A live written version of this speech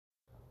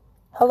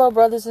Hello,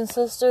 brothers and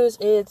sisters.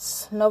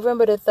 It's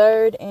November the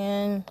 3rd,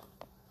 and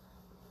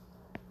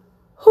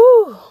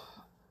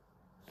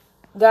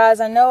guys,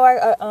 I know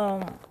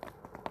I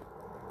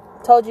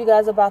told you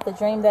guys about the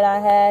dream that I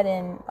had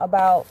and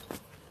about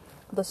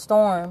the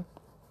storm,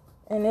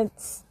 and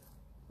it's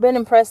been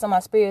impressed on my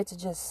spirit to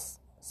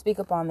just speak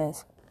upon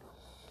this.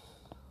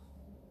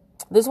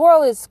 This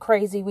world is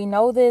crazy. We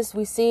know this.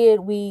 We see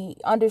it. We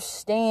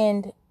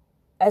understand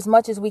as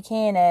much as we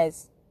can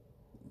as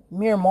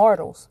mere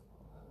mortals.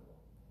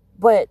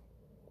 But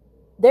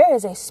there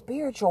is a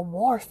spiritual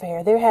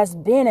warfare. There has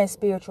been a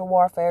spiritual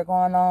warfare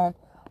going on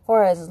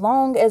for as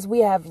long as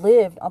we have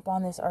lived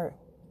upon this earth.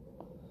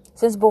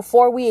 Since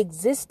before we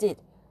existed,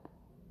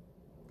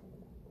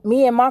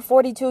 me and my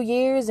 42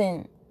 years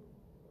and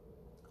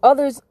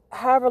others,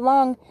 however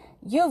long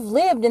you've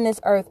lived in this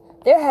earth,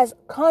 there has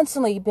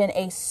constantly been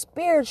a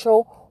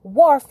spiritual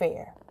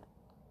warfare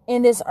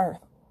in this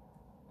earth.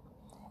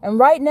 And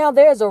right now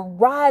there is a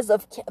rise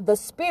of the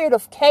spirit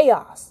of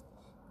chaos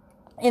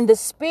and the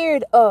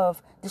spirit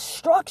of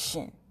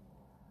destruction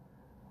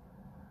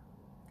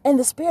and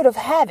the spirit of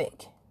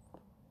havoc.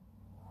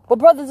 But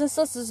brothers and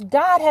sisters,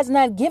 God has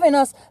not given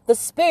us the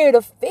spirit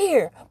of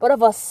fear, but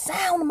of a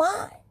sound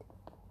mind.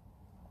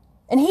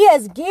 And He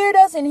has geared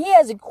us and He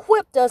has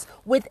equipped us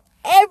with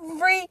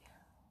everything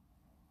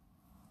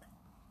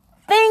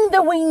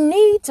that we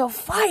need to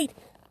fight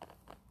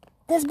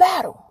this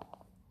battle.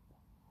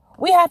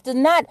 We have to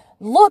not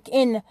look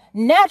in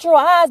natural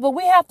eyes, but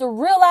we have to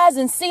realize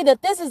and see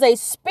that this is a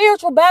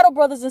spiritual battle,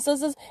 brothers and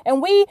sisters,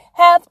 and we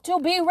have to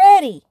be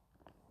ready.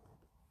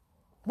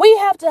 We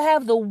have to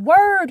have the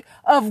word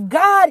of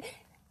God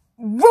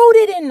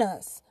rooted in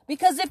us,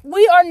 because if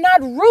we are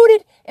not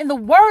rooted in the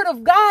word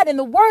of God, and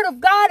the word of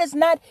God is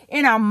not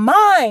in our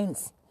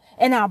minds,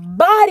 in our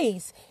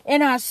bodies,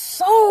 in our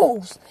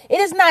souls, it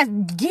is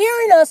not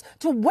gearing us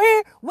to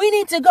where we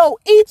need to go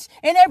each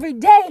and every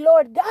day.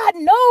 Lord God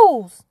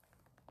knows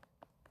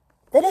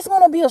that it's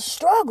going to be a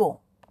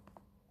struggle.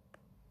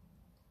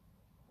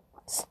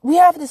 We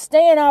have to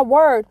stay in our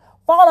word,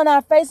 fall on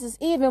our faces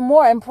even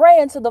more, and pray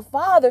unto the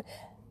Father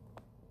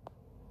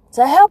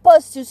to help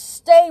us to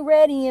stay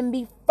ready and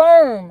be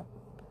firm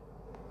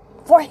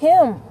for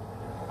Him.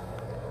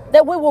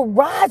 That we will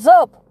rise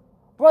up,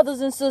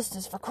 brothers and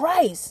sisters, for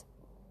Christ.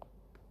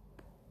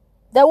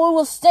 That we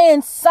will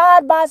stand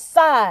side by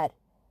side,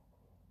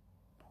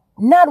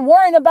 not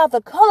worrying about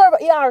the color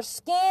of our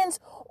skins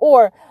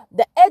or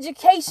the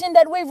education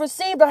that we've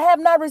received or have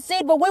not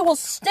received, but we will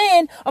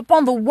stand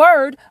upon the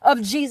word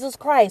of Jesus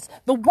Christ,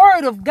 the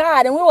word of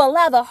God, and we will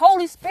allow the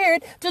Holy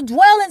Spirit to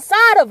dwell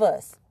inside of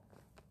us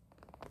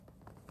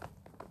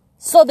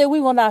so that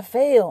we will not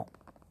fail.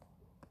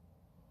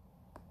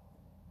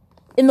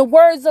 In the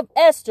words of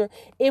Esther,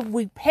 if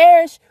we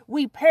perish,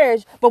 we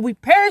perish, but we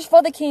perish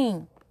for the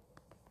King.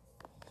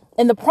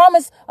 And the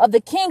promise of the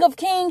King of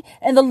Kings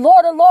and the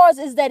Lord of Lords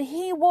is that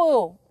He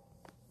will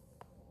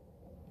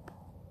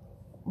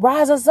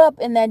rise us up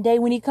in that day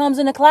when He comes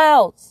in the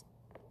clouds.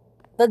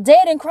 The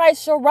dead in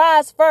Christ shall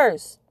rise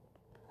first.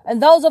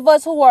 And those of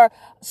us who are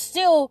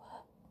still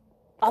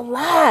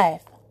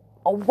alive,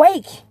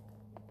 awake,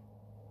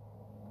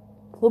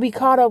 will be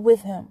caught up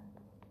with Him.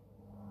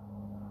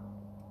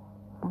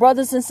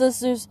 Brothers and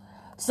sisters,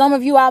 some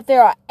of you out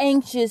there are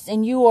anxious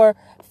and you are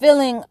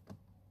feeling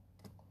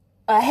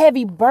a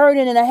heavy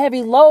burden and a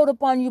heavy load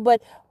upon you,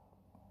 but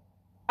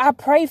I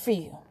pray for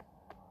you.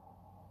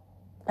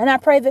 And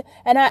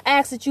I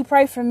ask that you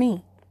pray for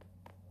me,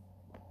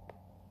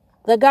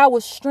 that God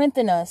will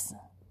strengthen us,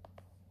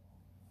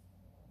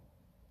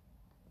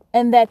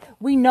 and that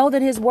we know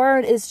that His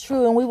word is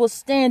true, and we will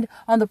stand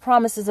on the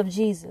promises of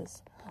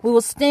Jesus. We will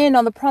stand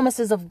on the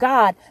promises of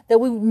God, that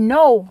we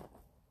know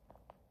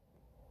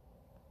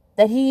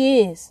that He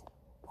is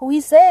who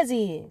He says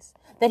He is,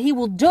 that He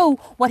will do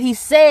what He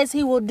says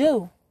He will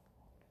do,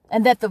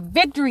 and that the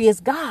victory is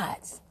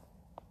God's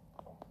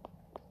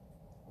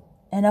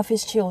and of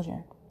His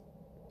children.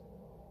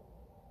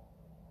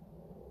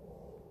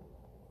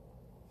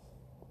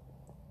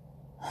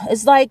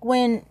 It's like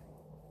when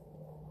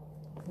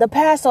the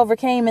Passover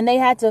came and they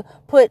had to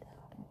put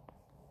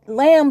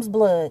lamb's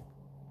blood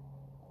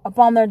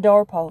upon their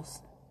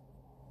doorposts.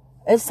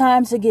 It's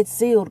time to get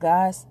sealed,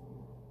 guys.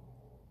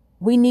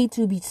 We need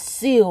to be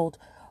sealed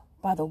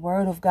by the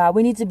word of God.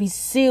 We need to be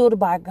sealed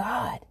by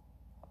God,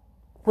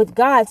 with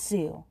God's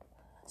seal,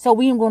 so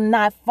we will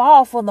not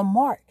fall for the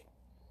mark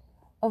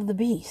of the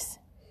beast.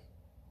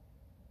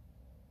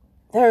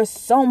 There is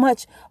so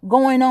much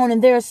going on,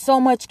 and there's so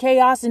much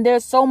chaos, and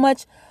there's so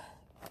much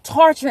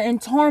torture and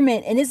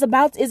torment, and it's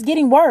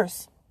getting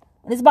worse.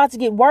 And it's about to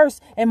get worse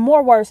and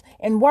more worse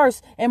and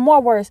worse and more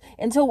worse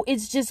until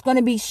it's just going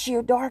to be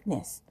sheer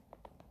darkness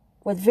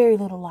with very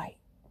little light.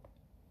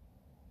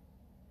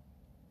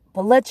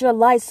 But let your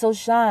light so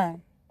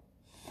shine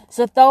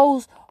so that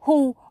those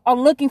who are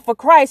looking for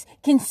Christ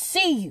can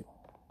see you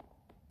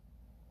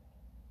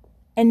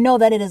and know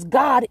that it is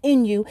God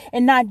in you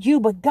and not you,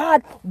 but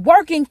God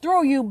working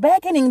through you,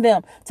 beckoning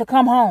them to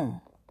come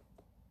home.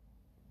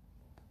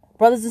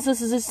 Brothers and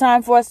sisters, it's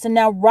time for us to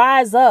now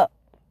rise up,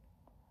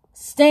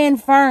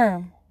 stand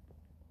firm,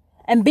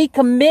 and be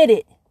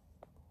committed.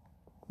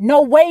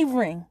 No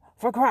wavering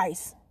for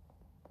Christ.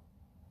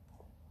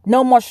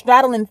 No more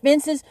straddling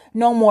fences,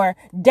 no more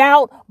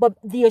doubt, but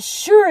the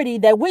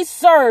assurity that we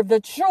serve the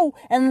true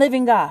and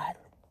living God.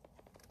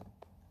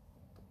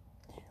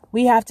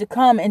 We have to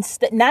come and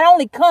not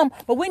only come,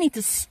 but we need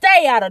to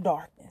stay out of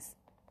darkness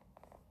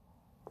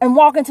and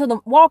walk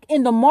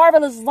in the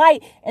marvelous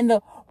light and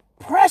the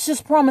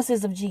precious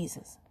promises of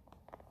Jesus.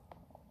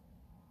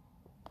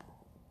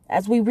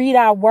 As we read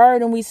our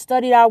word and we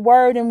study our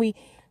word and we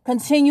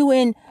continue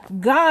in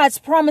God's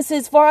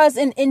promises for us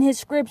in his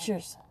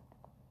scriptures,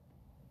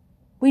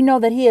 we know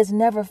that he has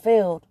never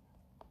failed.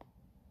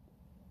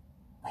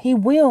 He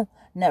will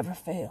never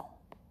fail.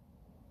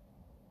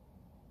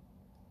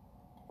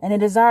 And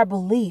it is our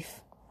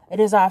belief, it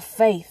is our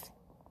faith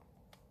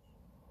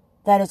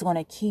that is going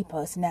to keep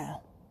us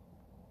now.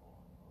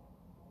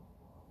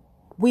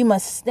 We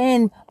must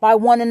stand by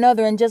one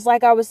another. And just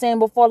like I was saying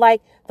before,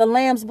 like the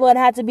lamb's blood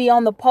had to be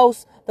on the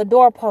post, the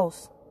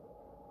doorpost.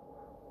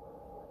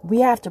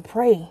 We have to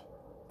pray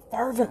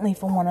fervently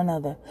for one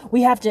another.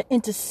 We have to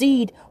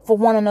intercede for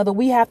one another.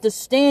 We have to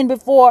stand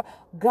before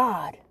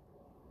God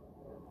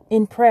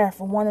in prayer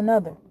for one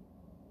another.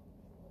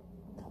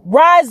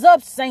 Rise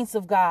up, saints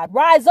of God.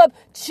 Rise up,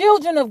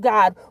 children of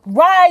God.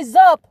 Rise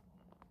up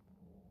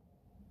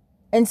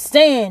and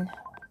stand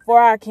for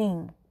our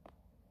King.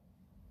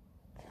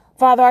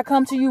 Father, I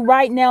come to you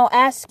right now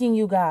asking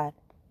you, God,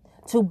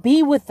 to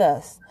be with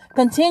us,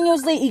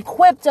 continuously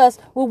equip us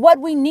with what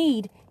we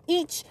need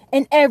each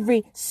and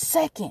every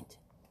second,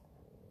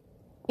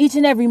 each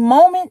and every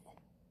moment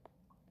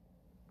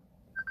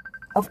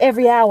of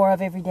every hour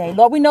of every day.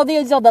 Lord, we know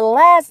these are the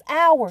last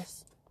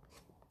hours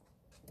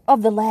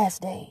of the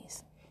last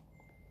days.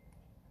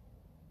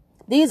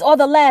 These are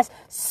the last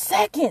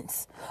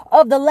seconds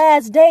of the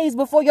last days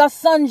before your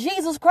son,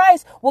 Jesus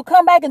Christ, will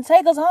come back and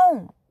take us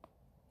home.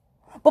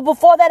 But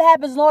before that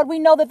happens, Lord, we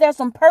know that there's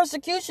some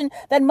persecution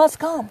that must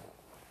come.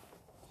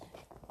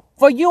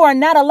 For you are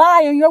not a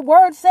liar, and your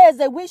word says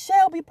that we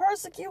shall be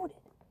persecuted.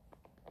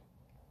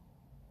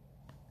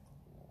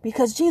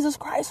 Because Jesus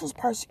Christ was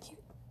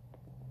persecuted.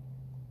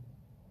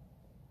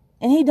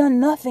 And he done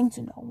nothing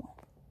to no one.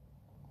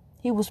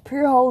 He was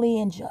pure, holy,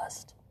 and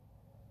just.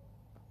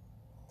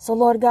 So,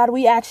 Lord God,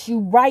 we ask you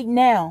right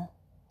now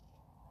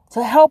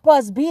to help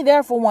us be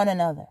there for one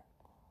another.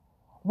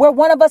 Where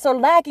one of us are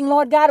lacking,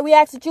 Lord God, we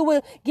ask that you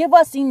will give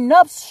us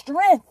enough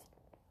strength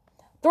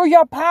through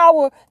your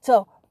power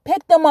to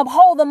pick them up,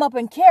 hold them up,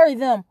 and carry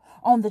them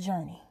on the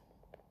journey.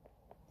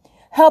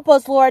 Help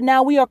us, Lord.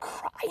 Now we are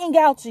crying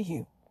out to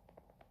you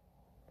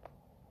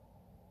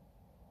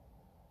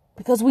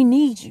because we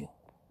need you.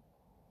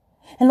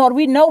 And Lord,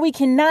 we know we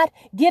cannot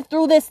get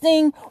through this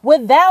thing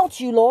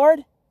without you,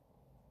 Lord.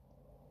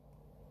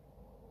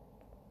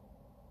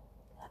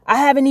 I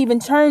haven't even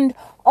turned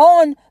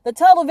on the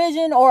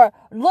television or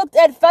looked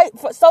at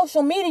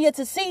social media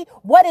to see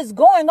what is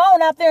going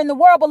on out there in the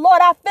world. But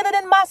Lord, I feel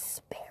it in my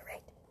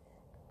spirit.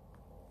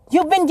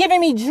 You've been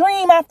giving me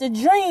dream after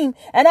dream.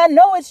 And I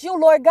know it's you,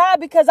 Lord God,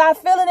 because I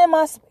feel it in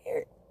my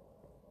spirit.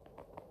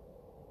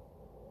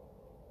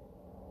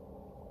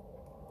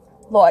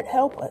 Lord,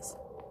 help us.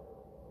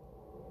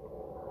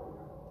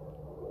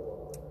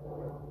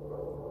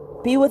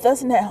 Be with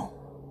us now.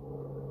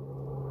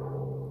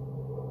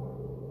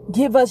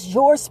 Give us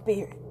your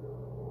spirit.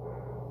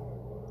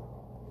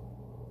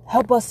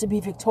 Help us to be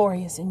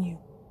victorious in you.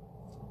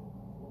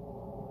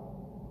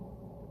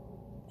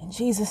 In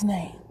Jesus'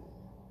 name,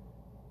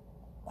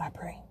 I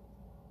pray.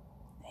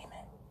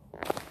 Amen.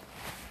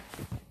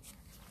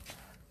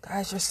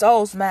 Guys, your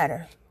souls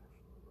matter.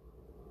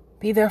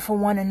 Be there for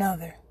one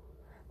another.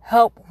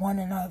 Help one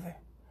another.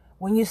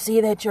 When you see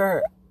that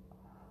your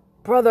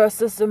brother or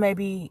sister may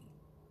be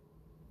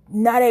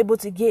not able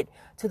to get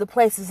to the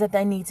places that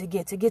they need to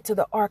get to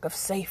the ark of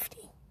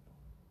safety,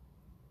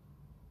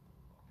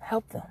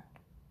 help them.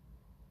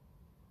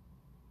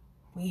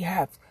 We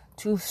have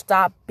to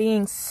stop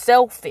being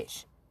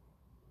selfish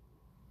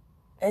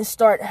and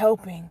start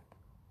helping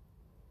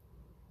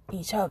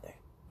each other.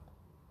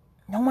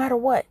 No matter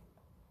what.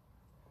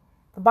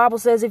 The Bible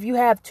says if you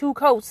have 2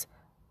 coats,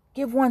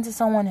 give one to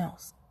someone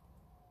else.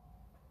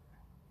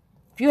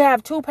 If you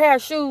have 2 pair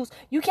of shoes,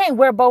 you can't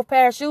wear both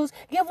pair of shoes.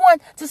 Give one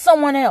to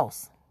someone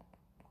else.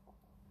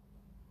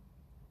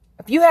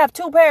 If you have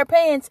 2 pair of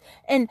pants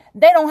and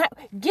they don't have,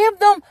 give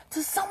them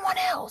to someone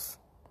else.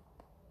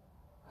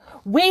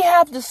 We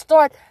have to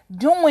start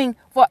doing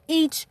for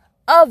each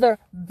other,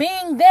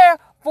 being there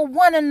for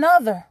one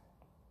another.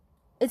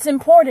 It's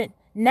important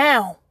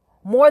now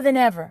more than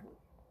ever.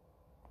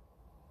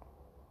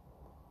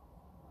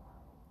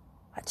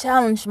 I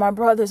challenge my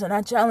brothers and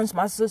I challenge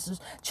my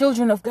sisters,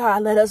 children of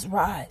God, let us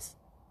rise.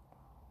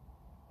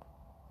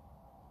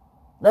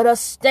 Let us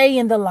stay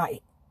in the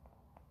light.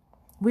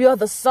 We are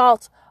the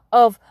salt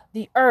of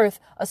the earth.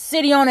 A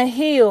city on a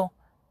hill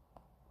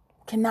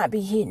cannot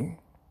be hidden.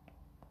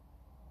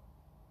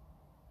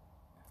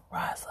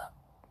 Rise up.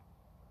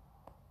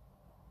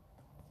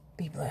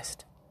 Be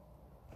blessed.